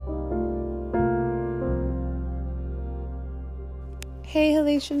Hey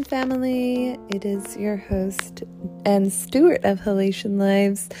Halation family, it is your host and steward of Halation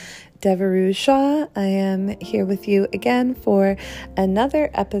Lives, Devaru Shaw. I am here with you again for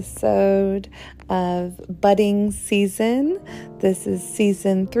another episode of Budding Season. This is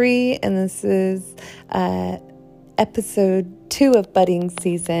season 3 and this is episode 2 of Budding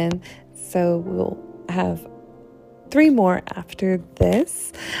Season. So we'll have 3 more after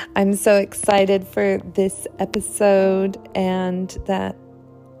this. I'm so excited for this episode and that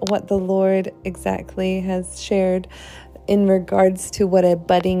what the Lord exactly has shared in regards to what a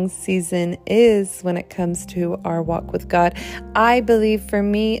budding season is when it comes to our walk with God. I believe for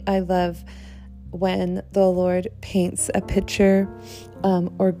me, I love when the Lord paints a picture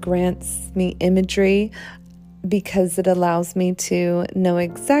or grants me imagery, because it allows me to know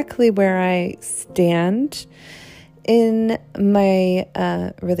exactly where I stand in my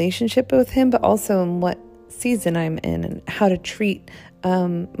relationship with Him, but also in what season I'm in and how to treat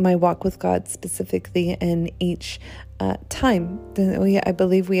my walk with God specifically in each time. I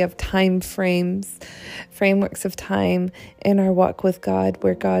believe we have time frameworks of time in our walk with God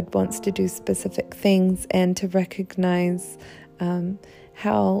where God wants to do specific things, and to recognize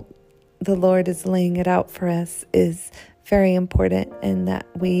how the Lord is laying it out for us is very important, and that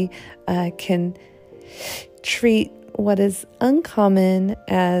we can treat what is uncommon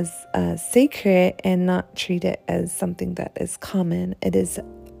as sacred and not treat it as something that is common. It is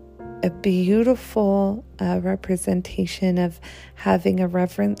a beautiful representation of having a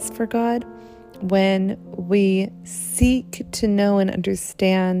reverence for God when we seek to know and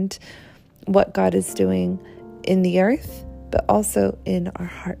understand what God is doing in the earth, but also in our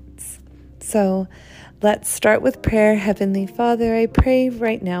hearts. So let's start with prayer. Heavenly Father, I pray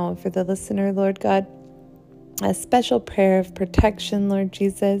right now for the listener, Lord God, a special prayer of protection, Lord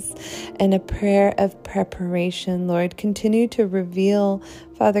Jesus, and a prayer of preparation, Lord. Continue to reveal,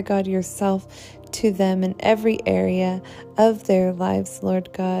 Father God, yourself to them in every area of their lives,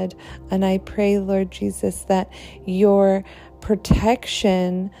 Lord God. And I pray, Lord Jesus, that your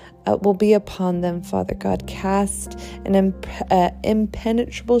protection will be upon them, Father God. Cast an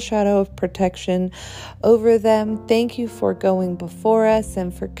impenetrable shadow of protection over them. Thank you for going before us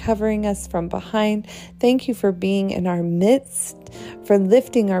and for covering us from behind. Thank you for being in our midst, for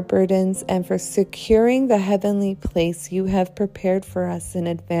lifting our burdens, and for securing the heavenly place you have prepared for us in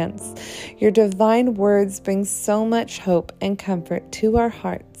advance. Your divine words bring so much hope and comfort to our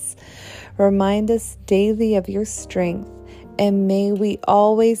hearts. Remind us daily of your strength, and may we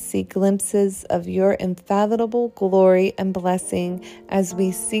always see glimpses of your infathomable glory and blessing as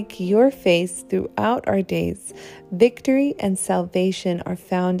we seek your face throughout our days. Victory and salvation are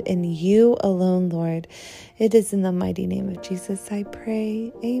found in you alone, Lord. It is in the mighty name of Jesus I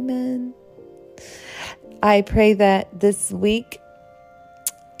pray. Amen. I pray that this week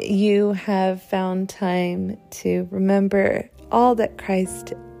you have found time to remember all that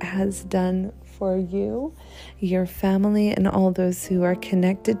Christ has done for you, your family, and all those who are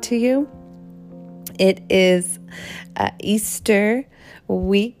connected to you. It is Easter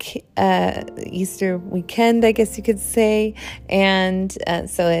week, Easter weekend, I guess you could say. And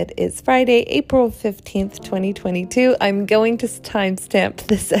so it is Friday, April 15th, 2022. I'm going to timestamp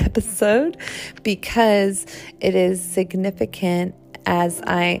this episode because it is significant as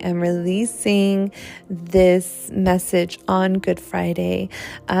I am releasing this message on Good Friday.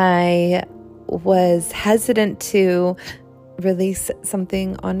 I was hesitant to release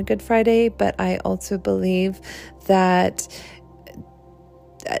something on Good Friday, but I also believe that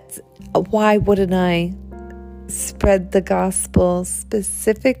why wouldn't I spread the gospel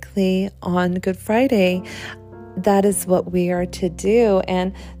specifically on Good Friday? That is what we are to do.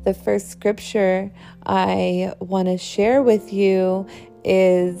 And the first scripture I want to share with you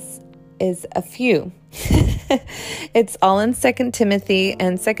is a few. It's all in 2 Timothy,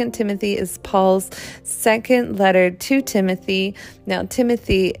 and 2 Timothy is Paul's second letter to Timothy. Now,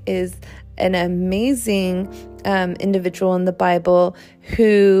 Timothy is an amazing individual in the Bible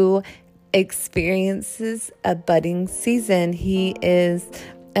who experiences a budding season. He is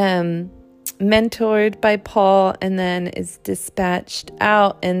mentored by Paul and then is dispatched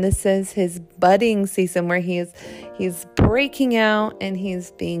out, and this is his budding season where he's breaking out and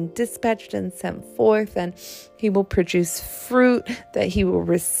he's being dispatched and sent forth, and he will produce fruit that he will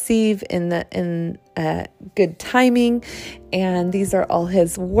receive in good timing. And these are all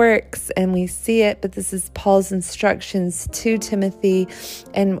his works, and we see it, but this is Paul's instructions to Timothy,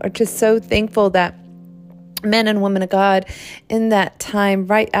 and we're just so thankful that men and women of God in that time,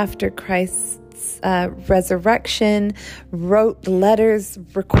 right after Christ's resurrection, wrote letters,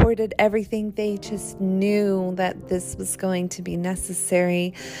 recorded everything. They just knew that this was going to be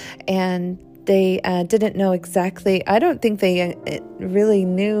necessary, and they didn't know exactly. I don't think they really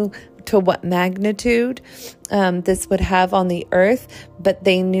knew to what magnitude this would have on the earth, but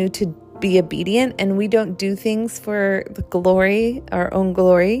they knew to be obedient. And we don't do things for the glory, our own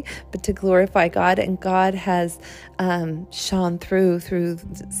glory, but to glorify God. And God has shone through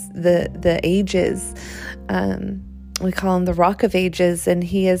the ages. We call him the Rock of Ages, and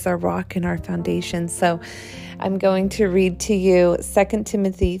he is our rock and our foundation. So I'm going to read to you 2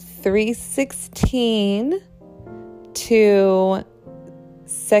 Timothy 3:16 to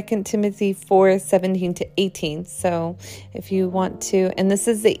 2 Timothy 4:17 to 18. So if you want to, and this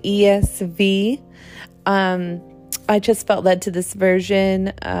is the ESV. I just felt led to this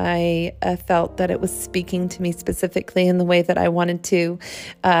version. I felt that it was speaking to me specifically in the way that I wanted to.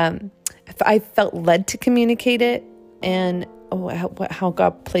 I felt led to communicate it, and how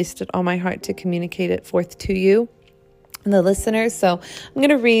God placed it on my heart to communicate it forth to you, the listeners. So I'm going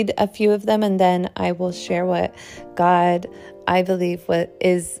to read a few of them, and then I will share what God, I believe, what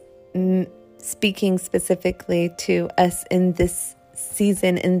is speaking specifically to us in this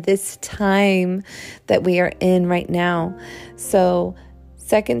season, in this time that we are in right now. So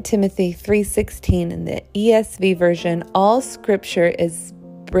 2 Timothy 3:16 in the ESV version, all scripture is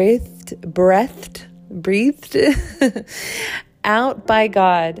breathed out by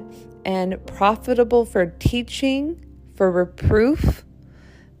God and profitable for teaching, for reproof.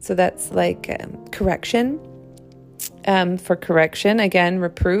 So that's like correction. For correction, again,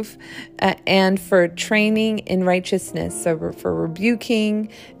 reproof, and for training in righteousness, so for rebuking,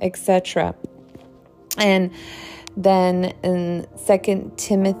 etc. And then in 2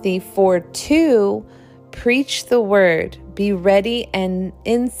 Timothy 4:2, preach the word, be ready and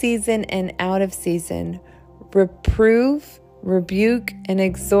in season and out of season, reprove, rebuke, and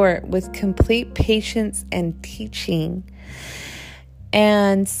exhort with complete patience and teaching.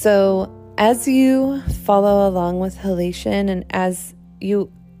 And so as you follow along with Halation, and as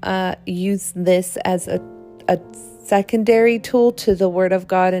you use this as a secondary tool to the Word of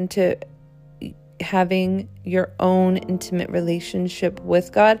God and to having your own intimate relationship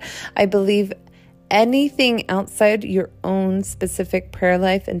with God, I believe anything outside your own specific prayer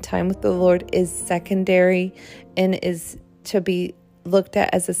life and time with the Lord is secondary and is to be looked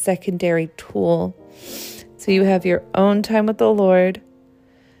at as a secondary tool. So you have your own time with the Lord.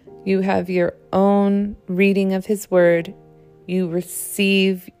 You have your own reading of His Word. You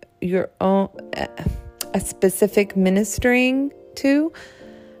receive your own a specific ministering to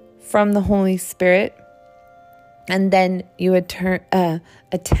from the Holy Spirit. And then you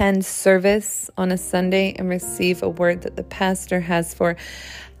attend service on a Sunday and receive a word that the pastor has for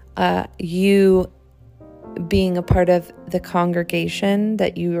you being a part of the congregation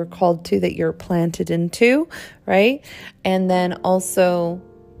that you are called to, that you're planted into, right? And then also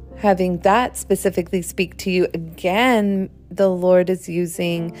having that specifically speak to you again, the Lord is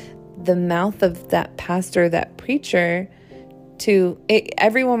using the mouth of that pastor, that preacher,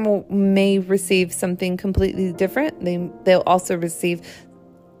 everyone may receive something completely different. They'll also receive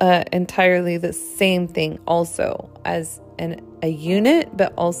entirely the same thing also as a unit,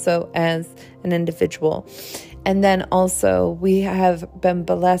 but also as an individual. And then also we have been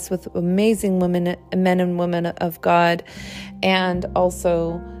blessed with amazing men and women of God, and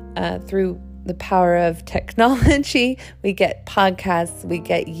also through the power of technology, we get podcasts, we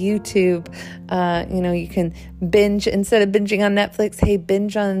get YouTube. You can binge, instead of binging on Netflix,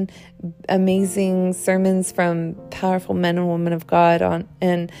 binge on amazing sermons from powerful men and women of God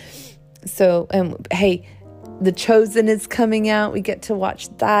The Chosen is coming out. We get to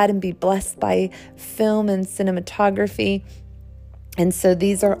watch that and be blessed by film and cinematography. And so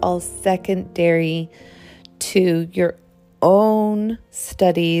these are all secondary to your own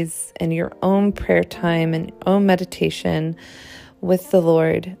studies and your own prayer time and own meditation with the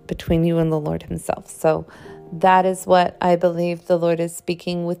Lord, between you and the Lord Himself. So that is what I believe the Lord is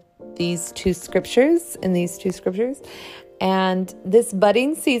speaking with these two scriptures. And this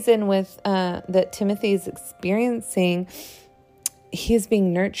budding season that Timothy is experiencing, he is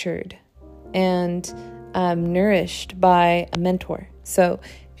being nurtured and nourished by a mentor. So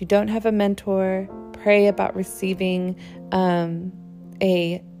if you don't have a mentor, pray about receiving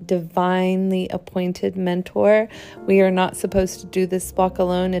a divinely appointed mentor. We are not supposed to do this walk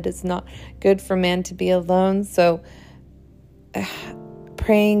alone. It is not good for man to be alone. So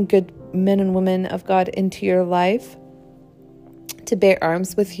praying good men and women of God into your life to bear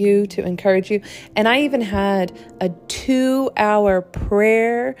arms with you, to encourage you. And I even had a 2-hour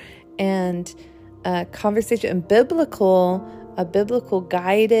prayer and conversation, a biblical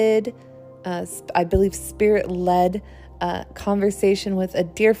guided, I believe spirit-led conversation with a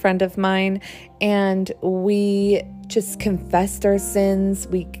dear friend of mine, and we just confessed our sins.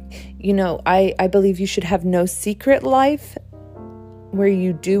 I believe you should have no secret life where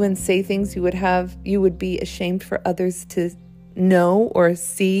you do and say things you would be ashamed for others to know or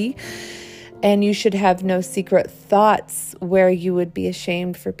see. And you should have no secret thoughts where you would be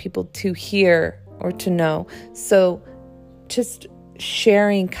ashamed for people to hear or to know. So just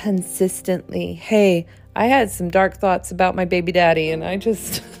sharing consistently, hey, I had some dark thoughts about my baby daddy, and I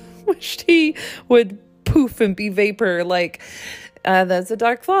just wished he would poof and be vapor. That's a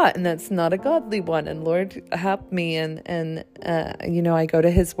dark thought, and that's not a godly one. And Lord, help me. And I go to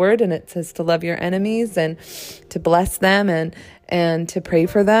His Word, and it says to love your enemies and to bless them and to pray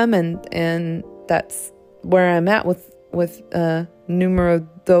for them, and that's where I'm at with numero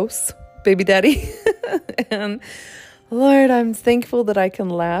dos, baby daddy. And Lord, I'm thankful that I can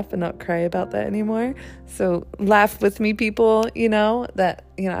laugh and not cry about that anymore. So laugh with me, people, that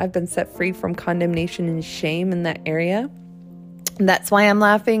I've been set free from condemnation and shame in that area. And that's why I'm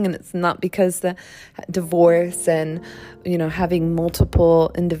laughing. And it's not because the divorce and, having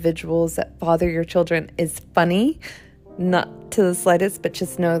multiple individuals that father your children is funny, not to the slightest, but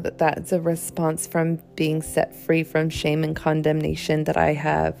just know that that's a response from being set free from shame and condemnation that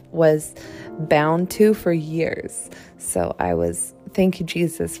I was bound to for years. So thank you,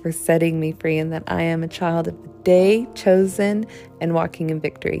 Jesus, for setting me free, and that I am a child of the day, chosen and walking in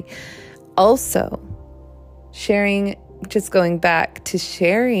victory. Also, going back to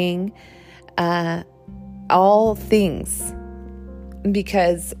sharing all things,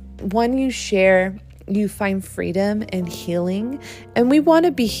 because when you share, you find freedom and healing, and we want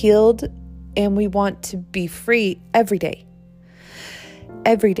to be healed and we want to be free every day.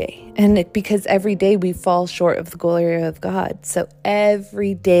 And because every day we fall short of the glory of God. So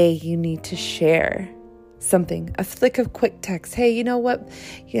every day you need to share something, a flick of quick text. Hey, you know what?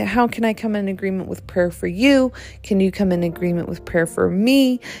 How can I come in agreement with prayer for you? Can you come in agreement with prayer for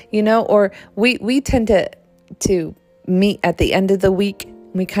me? Or we tend to meet at the end of the week.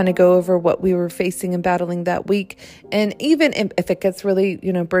 We kind of go over what we were facing and battling that week. And even if it gets really,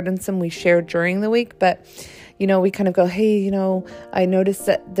 burdensome, we share during the week. But, we kind of go, hey, I noticed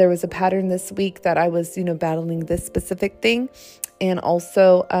that there was a pattern this week that I was, battling this specific thing. And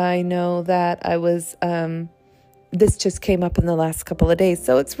also I know that I was, this just came up in the last couple of days.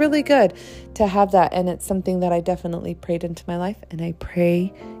 So it's really good to have that. And it's something that I definitely prayed into my life. And I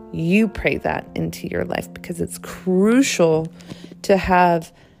pray you pray that into your life, because it's crucial to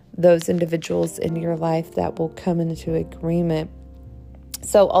have those individuals in your life that will come into agreement.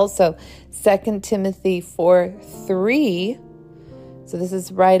 So also 2 Timothy 4:3. So this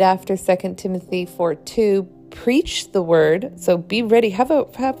is right after 2 Timothy 4:2. Preach the word. So be ready. Have a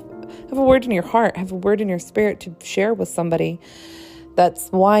word in your heart. Have a word in your spirit to share with somebody. That's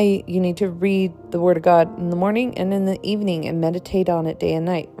why you need to read the Word of God in the morning and in the evening and meditate on it day and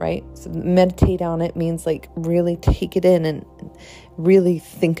night, right? So meditate on it means really take it in and really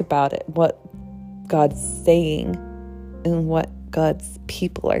think about it, what God's saying and what God's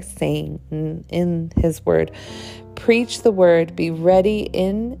people are saying in His Word. Preach the Word, be ready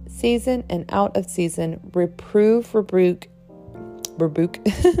in season and out of season, reprove, rebuke,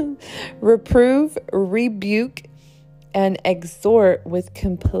 and exhort with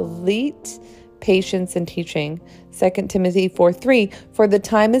complete patience and teaching. 2 Timothy 4:3. For the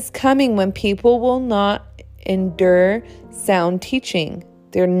time is coming when people will not endure sound teaching.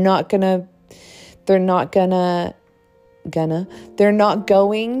 They're not going to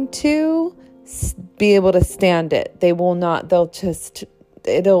be able to stand it. They will not.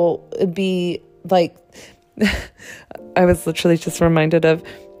 It'll be like, I was literally just reminded of,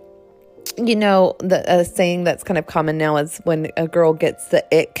 the saying that's kind of common now is when a girl gets the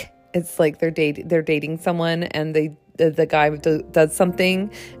ick, it's like they're dating someone and the guy does something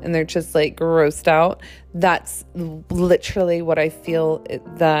and they're just grossed out. That's literally what I feel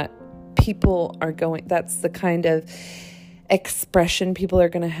that people are going, that's the kind of expression people are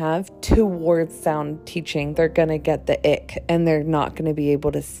going to have towards sound teaching. They're going to get the ick and they're not going to be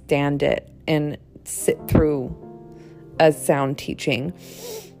able to stand it and sit through a sound teaching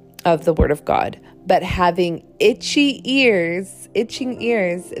of the Word of God. But having itching ears,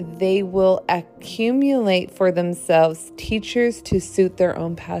 they will accumulate for themselves teachers to suit their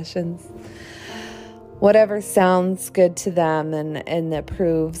own passions. Whatever sounds good to them and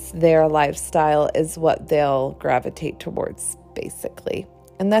approves their lifestyle is what they'll gravitate towards, basically.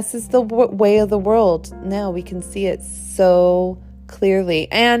 And this is the way of the world now. We can see it so clearly.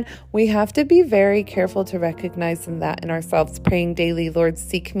 And we have to be very careful to recognize that in ourselves, praying daily, Lord,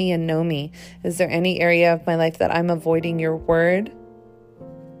 seek me and know me. Is there any area of my life that I'm avoiding your word?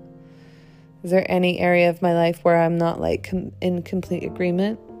 Is there any area of my life where I'm not like in complete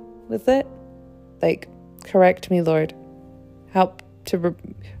agreement with it? Like, correct me, Lord. Help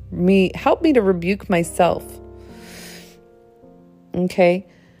me to rebuke myself. Okay.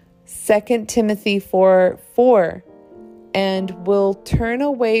 2 Timothy 4:4. And will turn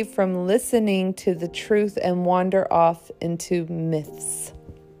away from listening to the truth and wander off into myths.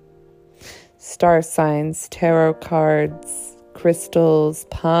 Star signs, tarot cards, crystals,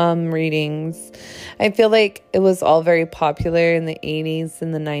 palm readings. I feel like it was all very popular in the 80s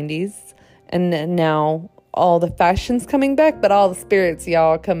and the 90s. And now all the fashion's coming back, but all the spirits,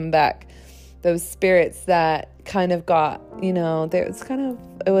 y'all, coming back. Those spirits that kind of got, it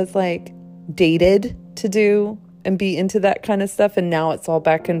was like dated to do and be into that kind of stuff. And now it's all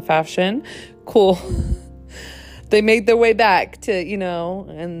back in fashion. Cool. They made their way back to,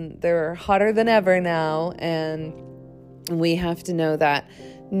 and they're hotter than ever now. And we have to know that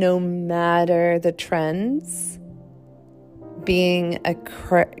no matter the trends, being a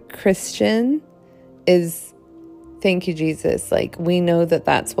Christian is, thank you, Jesus. Like, we know that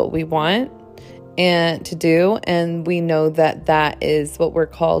that's what we want and to do. And we know that that is what we're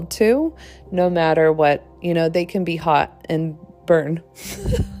called to, no matter what, they can be hot and burn.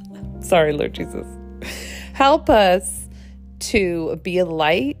 Sorry, Lord Jesus. Help us to be a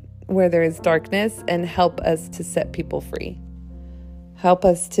light where there is darkness and help us to set people free. Help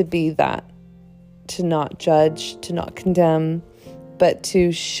us to be that, to not judge, to not condemn, but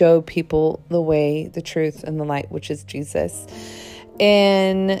to show people the way, the truth, and the light, which is Jesus.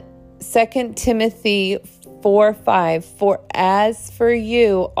 In 2 Timothy 4:5, for as for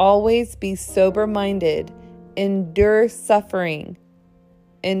you, always be sober-minded, endure suffering.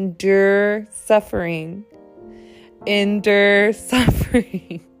 Endure suffering. Endure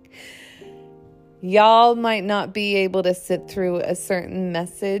suffering. Y'all might not be able to sit through a certain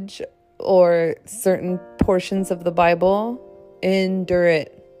message or certain portions of the Bible. Endure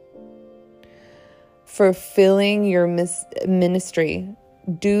it. Fulfilling your ministry.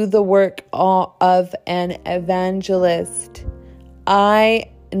 Do the work of an evangelist.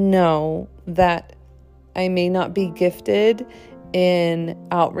 I know that I may not be gifted in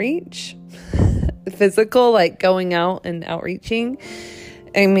outreach, physical, like going out and outreaching.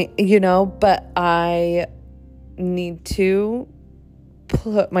 I mean, but I need to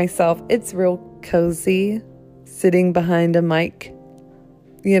put myself, it's real cozy sitting behind a mic,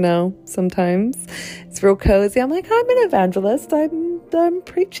 sometimes it's real cozy. I'm like, I'm an evangelist. I'm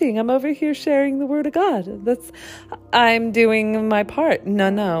preaching. I'm over here sharing the word of God. I'm doing my part. No.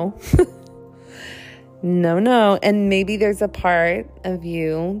 No. And maybe there's a part of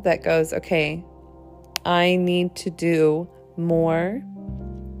you that goes, okay, I need to do more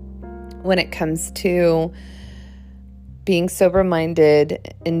when it comes to being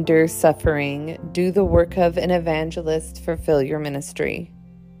sober-minded, endure suffering, do the work of an evangelist, fulfill your ministry.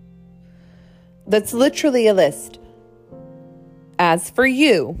 That's literally a list. As for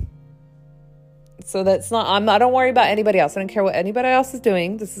you. So that's not, I don't worry about anybody else. I don't care what anybody else is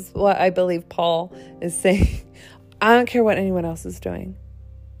doing. This is what I believe Paul is saying. I don't care what anyone else is doing.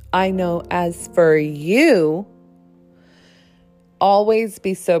 I know as for you, always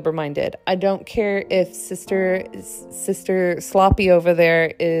be sober-minded. I don't care if Sister Sloppy over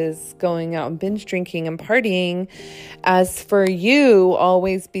there is going out and binge drinking and partying. As for you,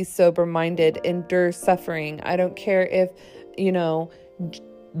 always be sober-minded, endure suffering. I don't care if,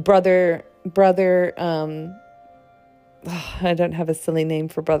 brother, I don't have a silly name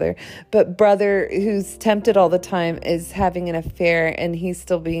for brother, but brother who's tempted all the time is having an affair and he's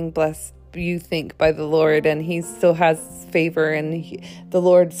still being blessed, you think, by the Lord, and he still has favor, and the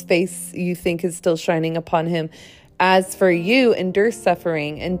Lord's face, you think, is still shining upon him. As for you, endure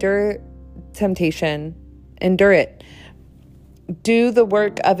suffering, endure temptation, endure it. Do the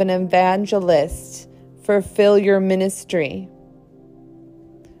work of an evangelist. Fulfill your ministry.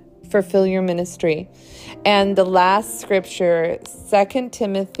 Fulfill your ministry. And the last scripture, 2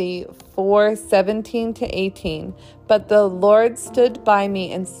 Timothy 4:17-18. But the Lord stood by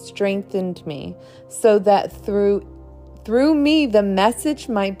me and strengthened me, so that through me the message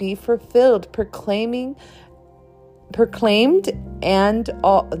might be fulfilled, proclaimed, and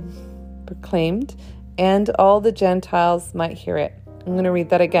all the Gentiles might hear it. I'm going to read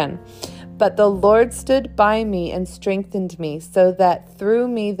that again. But the Lord stood by me and strengthened me, so that through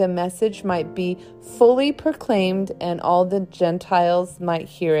me the message might be fully proclaimed and all the Gentiles might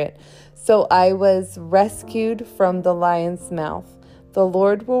hear it. So I was rescued from the lion's mouth. The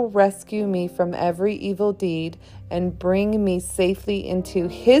Lord will rescue me from every evil deed and bring me safely into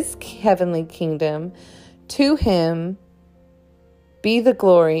his heavenly kingdom. To him be the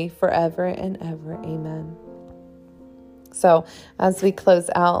glory forever and ever. Amen. So as we close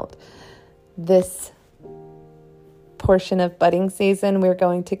out this portion of budding season, we're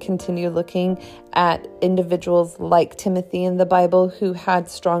going to continue looking at individuals like Timothy in the Bible who had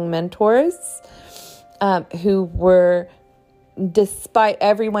strong mentors, who were, despite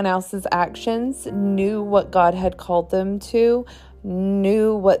everyone else's actions, knew what God had called them to,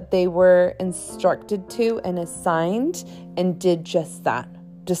 knew what they were instructed to and assigned, and did just that,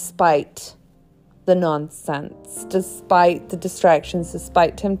 despite the nonsense, despite the distractions,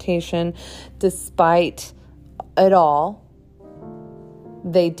 despite temptation, despite it all.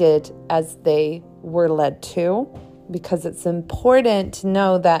 They did as they were led to, because it's important to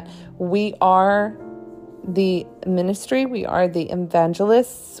know that we are the ministry, we are the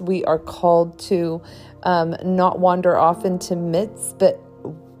evangelists, we are called to not wander off into myths, but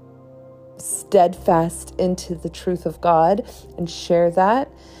steadfast into the truth of God and share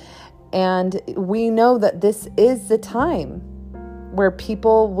that. And we know that this is the time where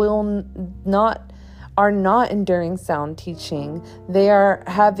people are not enduring sound teaching. They are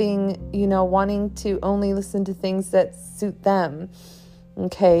having, wanting to only listen to things that suit them.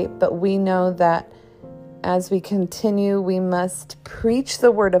 Okay, but we know that as we continue, we must preach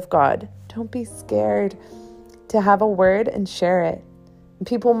the word of God. Don't be scared to have a word and share it. And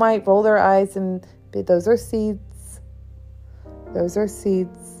people might roll their eyes and be, those are seeds. Those are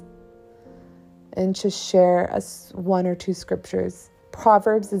seeds. And just share one or two scriptures.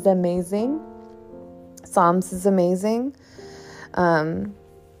 Proverbs is amazing. Psalms is amazing. Read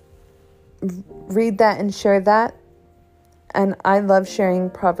that and share that. And I love sharing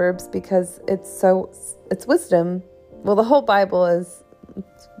Proverbs because it's wisdom. Well, the whole Bible is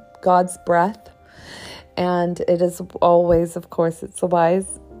God's breath. And it is always, of course, it's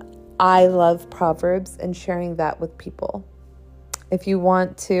wise. I love Proverbs and sharing that with people. If you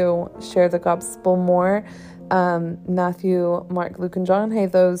want to share the gospel more, Matthew, Mark, Luke, and John, hey,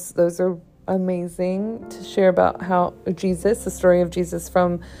 those are amazing to share about how Jesus, the story of Jesus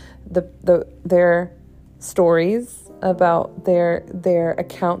from their stories about their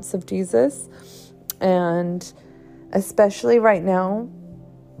accounts of Jesus. And especially right now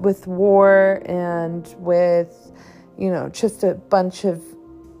with war and with, just a bunch of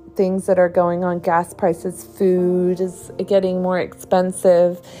things that are going on, gas prices, food is getting more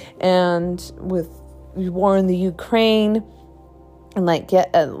expensive, and with war in the Ukraine. And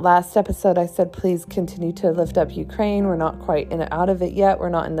last episode, I said, please continue to lift up Ukraine. We're not quite out of it yet. We're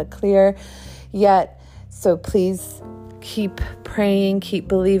not in the clear yet. So please keep praying, keep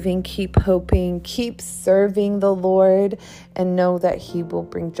believing, keep hoping, keep serving the Lord, and know that He will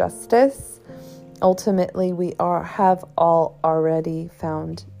bring justice. Ultimately, we have all already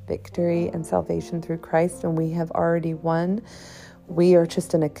found victory and salvation through Christ, and we have already won. We are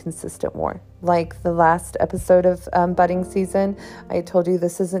just in a consistent war. Like the last episode of budding season, I told you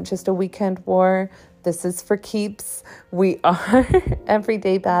this isn't just a weekend war. This is for keeps. We are every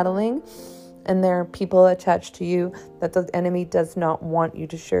day battling. And there are people attached to you that the enemy does not want you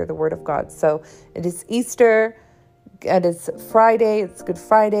to share the word of God. So it is Easter. It is Friday. It's Good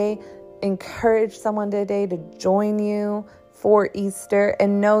Friday. Encourage someone today to join you for Easter,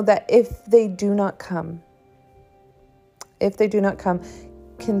 and know that if they do not come,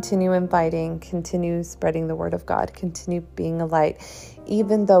 continue inviting, continue spreading the word of God, continue being a light.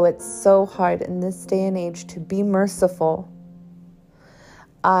 Even though it's so hard in this day and age to be merciful,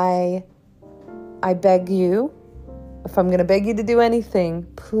 I beg you, if I'm going to beg you to do anything,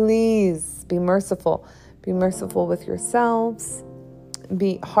 please be merciful. Be merciful with yourselves.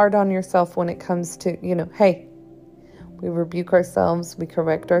 Be hard on yourself when it comes to, hey, we rebuke ourselves, we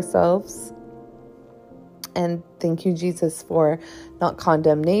correct ourselves. And thank you, Jesus, for not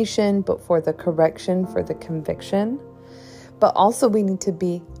condemnation, but for the correction, for the conviction. But also we need to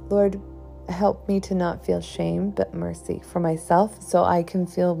be, Lord, help me to not feel shame, but mercy for myself, so I can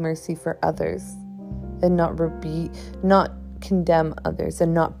feel mercy for others, and not condemn others,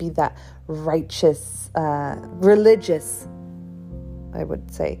 and not be that righteous, religious, I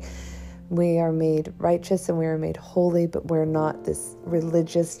would say. We are made righteous and we are made holy, but we're not this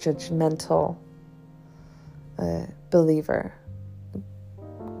religious, judgmental believer.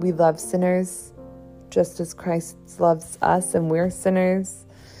 We love sinners just as Christ loves us, and we're sinners.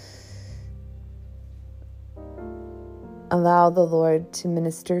 Allow the Lord to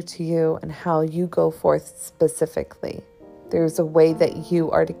minister to you and how you go forth specifically. There's a way that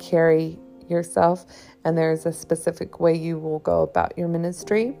you are to carry yourself, and there is a specific way you will go about your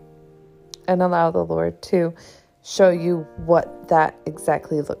ministry, and allow the Lord to show you what that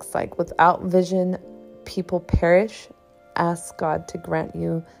exactly looks like. Without vision, people perish. Ask God to grant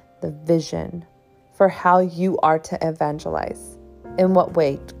you the vision for how you are to evangelize. In what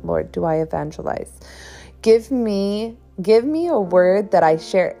way, Lord, do I evangelize? Give me a word that I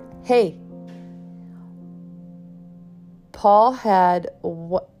share. Hey, Paul had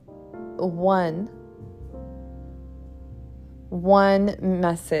one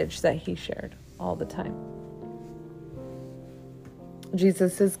message that he shared all the time.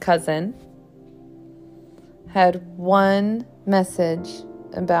 Jesus' cousin had one message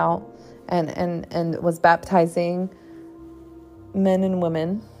about and was baptizing men and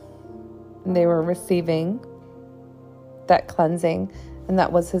women. And they were receiving that cleansing, and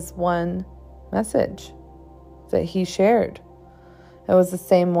that was his one message that he shared. It was the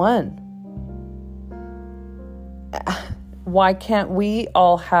same one. Why can't we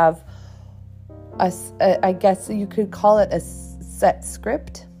all have I guess you could call it a set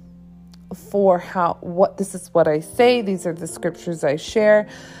script for this is what I say, these are the scriptures I share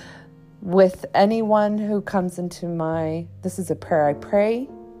with anyone who comes into this is a prayer I pray.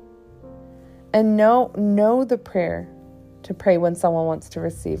 And know the prayer to pray when someone wants to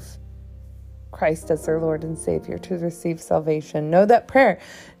receive Christ as their Lord and Savior, to receive salvation. Know that prayer.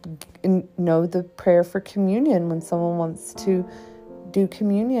 Know the prayer for communion when someone wants to do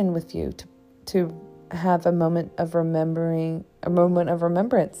communion with you, to have a moment of remembrance.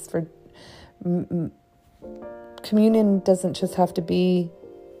 For communion doesn't just have to be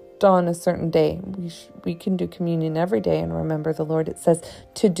on a certain day. We can do communion every day and remember the Lord. It says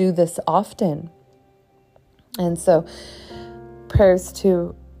to do this often. And so prayers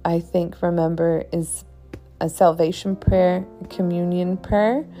to, I think, remember is a salvation prayer, a communion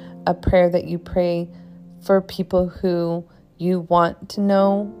prayer, a prayer that you pray for people who you want to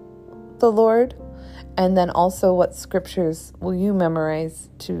know the Lord, and then also what scriptures will you memorize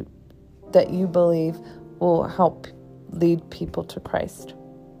that you believe will help lead people to Christ.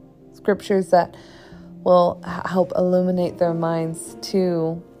 Scriptures that will help illuminate their minds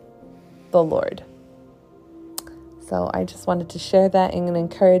to the Lord. So I just wanted to share that and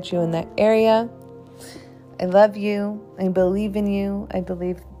encourage you in that area. I love you. I believe in you. I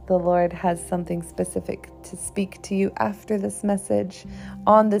believe the Lord has something specific to speak to you after this message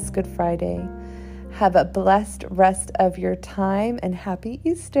on this Good Friday. Have a blessed rest of your time and happy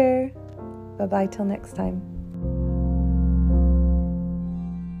Easter. Bye-bye till next time.